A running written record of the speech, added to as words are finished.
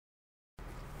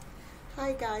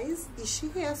Hi guys, Ishi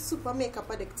here, Super Makeup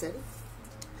Addicted,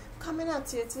 coming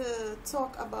at you to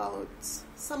talk about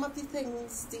some of the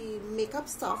things, the makeup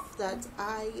stuff that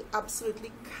I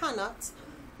absolutely cannot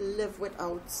live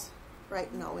without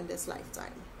right now in this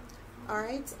lifetime.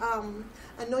 Alright,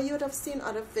 I know you would have seen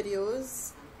other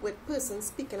videos with persons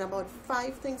speaking about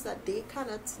 5 things that they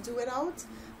cannot do without,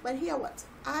 but here what?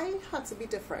 I had to be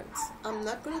different. I'm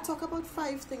not going to talk about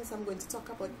 5 things, I'm going to talk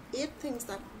about 8 things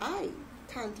that I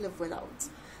can't live without.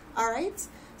 Alright,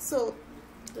 so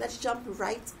let's jump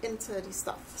right into the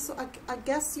stuff. So I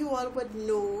guess you all would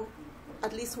know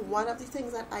at least one of the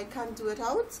things that I can't do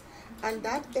without, and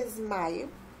that is my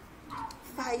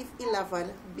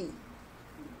 511B.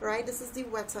 Right, this is the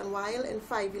Wet n Wild in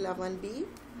 511B.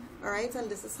 Alright, and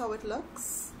this is how it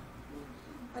looks.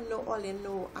 I know all you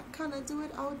know, I cannot do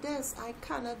without this. I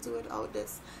cannot do without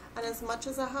this. And as much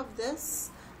as I have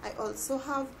this, I also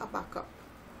have a backup.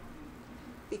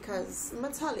 Because, I'm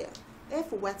going to tell you, if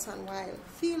Wet n Wild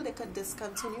feel they could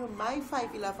discontinue my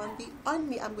 511B on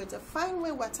me, I'm going to find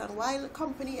where Wet n Wild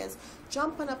company is,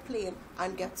 jump on a plane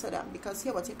and get to them. Because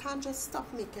here what, you can't just stop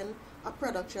making a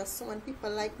product just so when people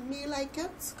like me like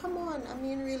it. Come on, I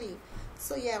mean really.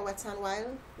 So yeah, Wet n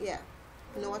Wild, yeah,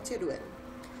 know what you're doing.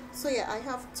 So yeah, I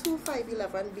have 2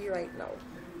 511B right now.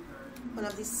 One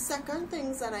of the second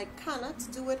things that I cannot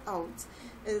do without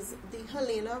is the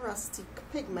Halener Rustique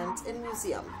Pigment in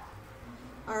Museum.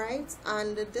 Alright,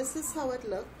 and this is how it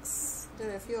looks. Don't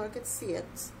know if you all could see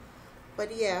it,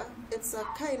 but yeah, it's a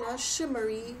kind of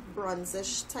shimmery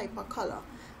bronzish type of color,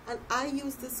 and I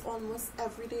use this almost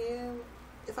every day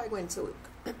if I go into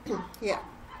work. Yeah,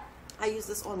 I use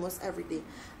this almost every day,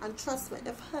 and trust me,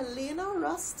 if Halener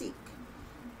Rustique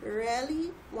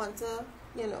really want to,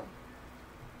 you know,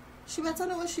 she better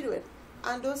know what she doing,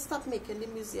 and don't stop making the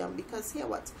museum, because here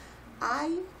what,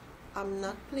 I am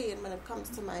not playing when it comes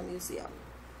to my museum.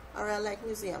 Or I like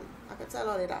museum, I can tell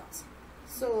all of that.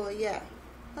 So yeah,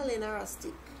 Halener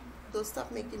Rustique, don't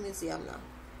stop making museum now.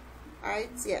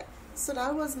 Alright, yeah, so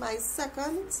that was my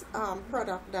second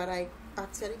product that I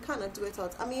actually cannot do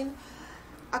without. I mean,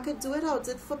 I could do without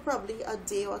it for probably a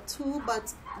day or 2,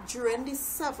 but during the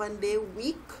 7-day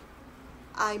week,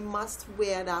 I must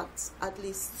wear that at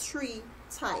least 3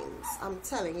 times. I'm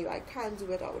telling you, I can't do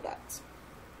without that.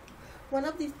 One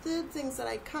of the third things that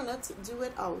I cannot do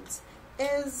without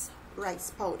is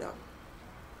rice powder.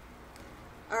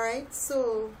 Alright,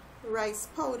 so rice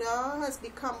powder has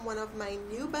become one of my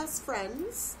new best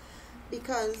friends,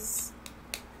 because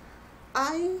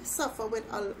I suffer with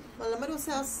well, I'm not going to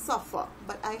say I suffer,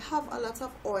 but I have a lot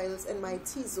of oils in my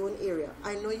T-zone area.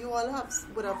 I know you all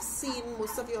would have seen,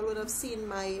 most of you all would have seen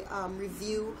my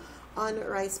review on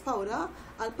rice powder.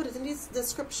 I'll put it in the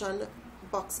description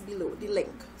box below, the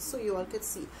link, so you all could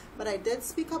see. But I did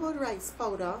speak about rice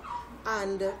powder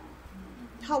and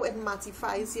how it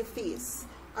mattifies your face.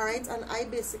 Alright, and I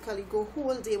basically go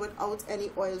whole day without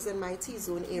any oils in my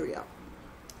T-zone area.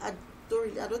 I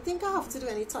don't think I have to do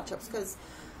any touch-ups, because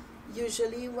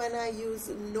usually when I use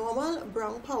normal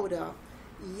brown powder,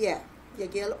 yeah, you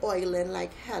get oiling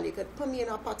like hell. You could put me in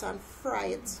a pot and fry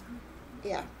it.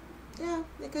 Yeah,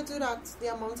 you could do that,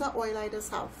 the amount of oil I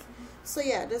just have. So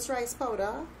yeah, this rice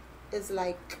powder is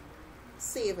like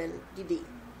saving the day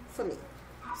for me.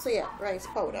 So yeah, rice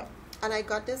powder. And I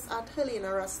got this at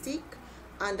Halener Rustique,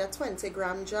 and a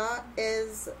 20-gram jar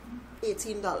is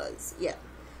 $18. Yeah.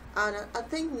 And I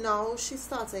think now she's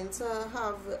starting to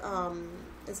have,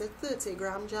 is it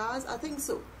 30-gram jars? I think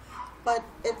so. But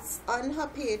it's on her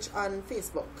page on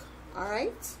Facebook.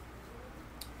 Alright?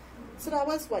 So that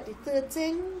was what, the third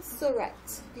thing? So right.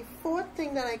 The fourth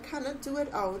thing that I cannot do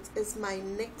without is my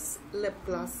NYX Lip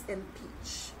Gloss in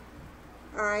Peach.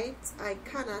 Alright? I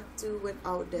cannot do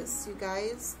without this, you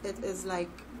guys. It is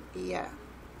like, yeah,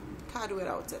 can't do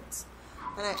without it.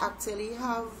 And I actually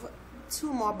have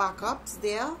 2 more backups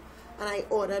there, and I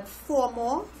ordered 4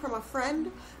 more from a friend,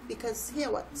 because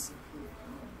here what,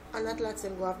 I'm not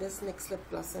letting go of this NYX Lip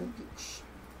Gloss in Peach.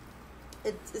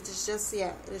 It is just,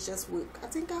 yeah, it is just work. I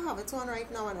think I have it on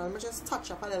right now, and I'm gonna just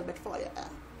touch up a little bit for you.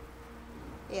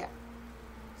 Yeah,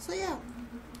 so yeah,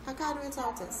 I can't do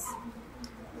without this.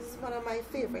 This is one of my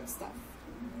favorite stuff.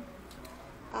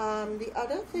 The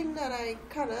other thing that I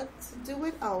cannot do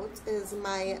without is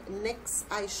my NYX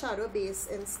eyeshadow base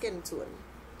in Skintone.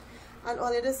 And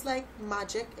all it is like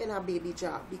magic in a baby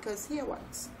jar, because here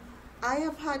what, I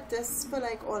have had this for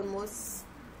like almost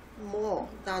more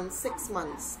than 6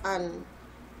 months, and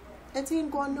it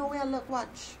ain't gone nowhere. Look,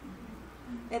 watch,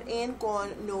 it ain't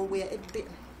gone nowhere.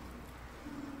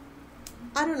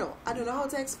 I don't know how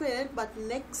to explain it, but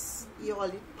NYX, you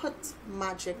only put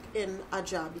magic in a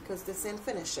jar, because this ain't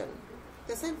finishing.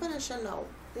 This ain't finishing now.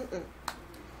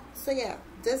 So yeah,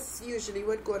 this usually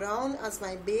would go down as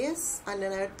my base, and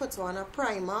then I would put on a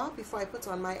primer before I put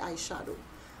on my eyeshadow.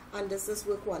 And this is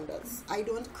work wonders. I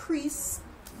don't crease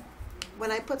when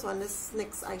I put on this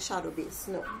NYX eyeshadow base.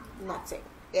 No, nothing.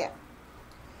 Yeah.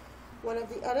 One of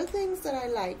the other things that I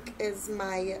like is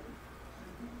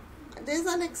there's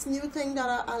a next new thing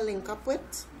that I'll link up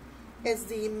with, is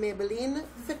the Maybelline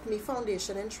FIT Me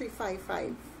Foundation in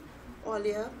 355.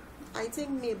 Earlier, I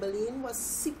think Maybelline was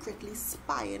secretly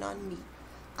spying on me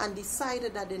and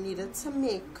decided that they needed to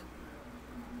make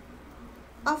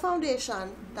a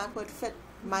foundation that would fit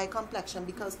my complexion,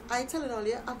 because I tell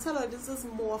her this is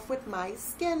more with my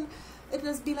skin. It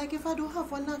just be like if I don't have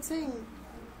one, nothing.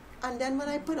 And then when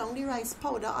I put on the rice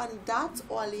powder on that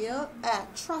earlier,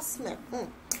 trust me,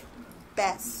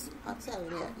 best, I'm telling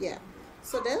you, yeah.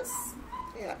 So this,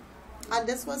 yeah, and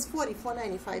this was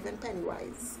 $44.95 in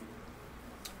Pennywise.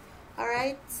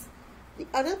 Alright, the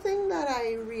other thing that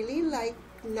I really like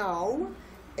now,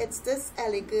 it's this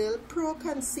LA Girl Pro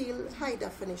Conceal High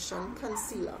Definition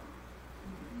Concealer.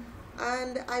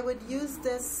 And I would use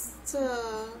this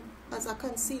as a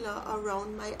concealer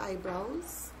around my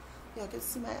eyebrows. Yeah, you can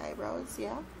see my eyebrows,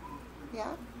 yeah?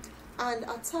 Yeah? And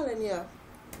I'm telling you,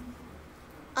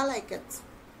 I like it.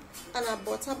 And I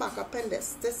bought a backup in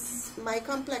this. My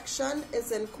complexion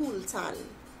is in cool tan.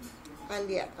 And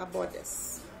yeah, I bought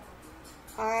this.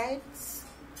 Alright.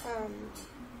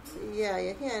 Yeah,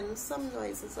 you're hearing some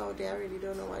noises out there. I really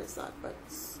don't know what it's at, but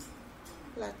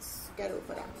let's get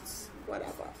over that.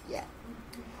 Whatever, yeah.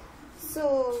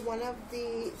 So one of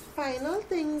the final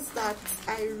things that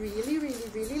I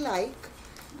really like,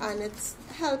 and it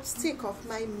helps take off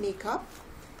my makeup,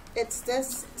 it's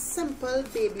this simple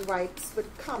baby wipes with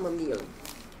chamomile.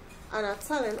 And I'm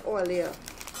telling earlier,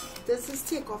 this is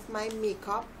take off my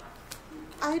makeup.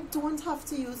 I don't have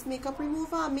to use makeup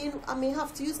remover. I may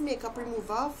have to use makeup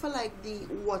remover for like the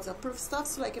waterproof stuff.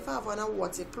 So like if I have on a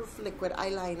waterproof liquid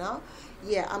eyeliner,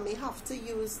 yeah, I may have to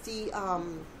use the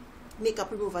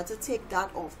makeup remover to take that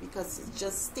off, because it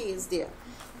just stays there.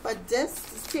 But this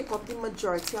take up the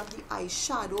majority of the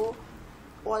eyeshadow,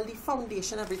 all the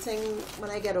foundation, everything when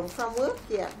I get home from work.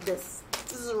 Yeah, this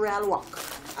is real work.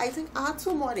 I think I had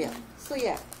 2 more there. So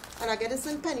yeah, and I get this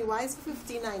in Pennywise for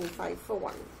 $15.95 for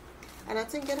one. And I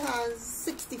think it has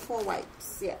 64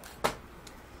 wipes, yeah.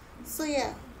 So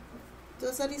yeah,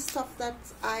 those are the stuff that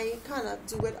I cannot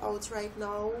do without right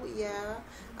now, yeah.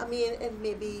 I mean, it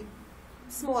may be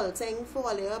small thing for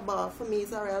all you, but for me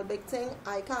it's a real big thing.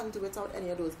 I can't do without any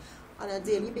of those. On a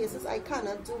daily basis, I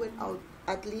cannot do without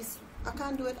at least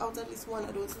one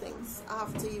of those things. I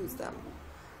have to use them.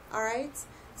 Alright?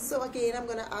 So again, I'm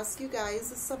gonna ask you guys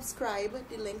to subscribe,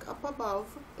 the link up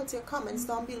above, put your comments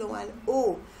down below, and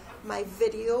my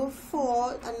video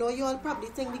for, I know you all probably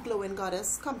think the glowing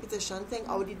goddess competition thing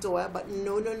out the door, but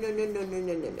no. Your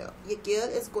girl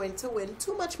is going to win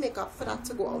too much makeup for that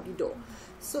to go out the door.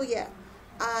 So yeah,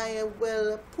 I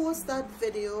will post that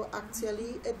video.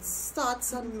 Actually, it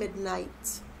starts at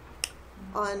midnight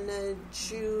on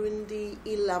June the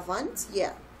 11th.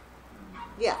 Yeah,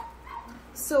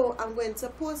 so I'm going to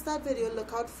post that video.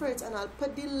 Look out for it, and I'll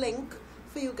put the link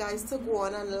for you guys to go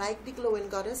on and like the glowing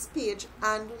goddess page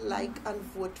and like and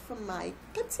vote for my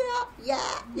picture.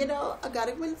 Yeah, you know, I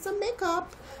gotta win some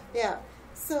makeup. Yeah,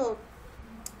 so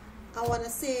I want to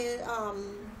say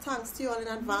thanks to you all in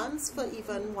advance for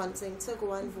even wanting to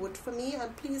go and vote for me,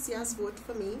 and please, yes, vote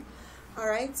for me.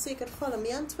 Alright, so you can follow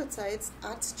me on Twitter. It's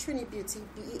at TriniBeauty,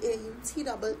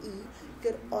 BEAUTEE. You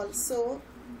could also,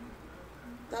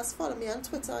 that's follow me on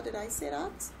Twitter. Did I say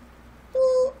that?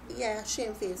 Ooh, yeah,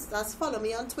 shamefaced. That's follow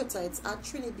me on Twitter. It's at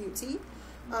TriniBeauty.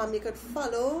 You could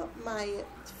follow my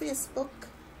Facebook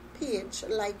page,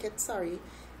 like it, sorry.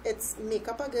 It's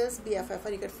Makeup a Girl's BFF,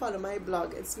 and you could follow my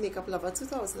blog. It's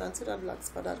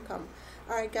makeuplover2002.blogspot.com.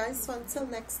 Alright guys, so until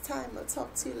next time, I'll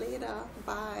talk to you later.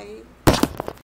 Bye.